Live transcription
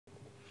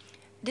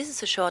This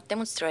is a short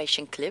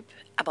demonstration clip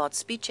about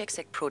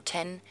SpeechWrite Pro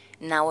 10,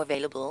 now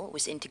available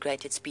with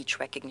integrated speech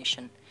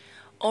recognition.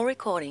 All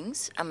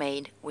recordings are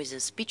made with a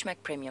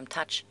SpeechWrite Premium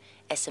Touch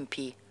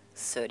SMP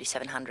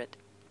 3700.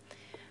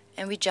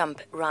 And we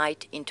jump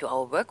right into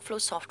our workflow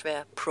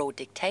software Pro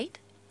Dictate.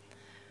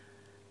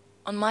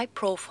 On my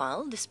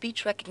profile, the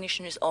speech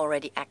recognition is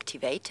already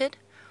activated.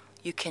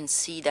 You can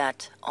see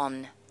that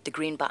on the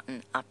green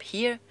button up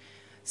here.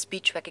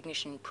 Speech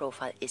recognition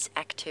profile is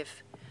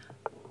active.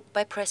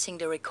 By pressing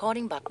the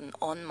recording button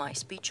on my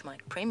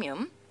SpeechWrite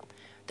Premium,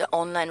 the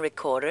online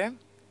recorder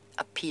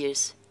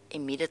appears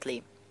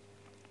immediately.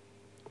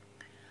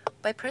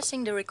 By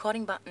pressing the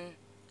recording button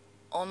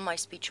on my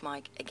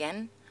SpeechWrite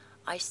again,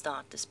 I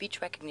start the speech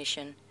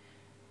recognition.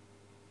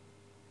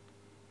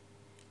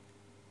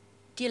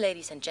 Dear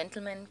ladies and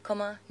gentlemen,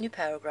 new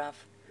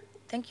paragraph.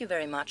 Thank you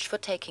very much for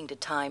taking the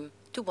time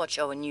to watch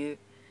our new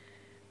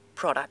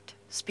product,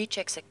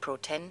 SpeechWrite Pro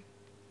 10,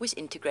 with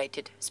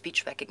integrated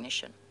speech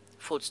recognition.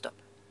 Full stop.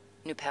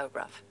 New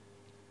paragraph.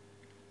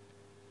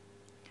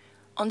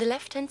 On the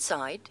left-hand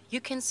side,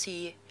 you can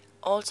see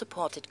all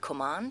supported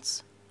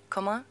commands,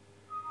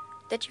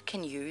 that you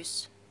can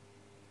use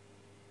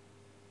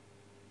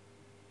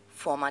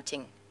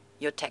formatting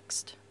your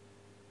text.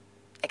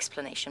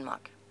 Explanation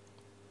mark.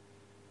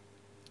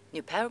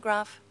 New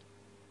paragraph.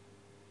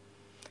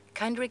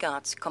 Kind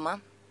regards,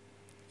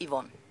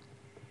 Yvonne.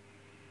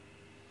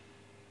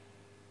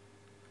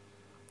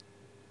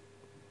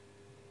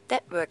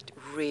 That worked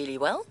really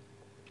well.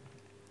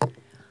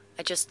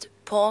 I just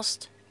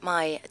paused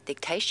my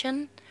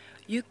dictation.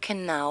 You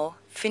can now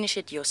finish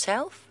it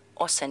yourself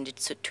or send it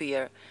to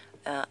your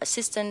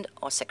assistant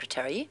or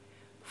secretary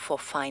for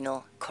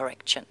final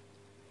correction.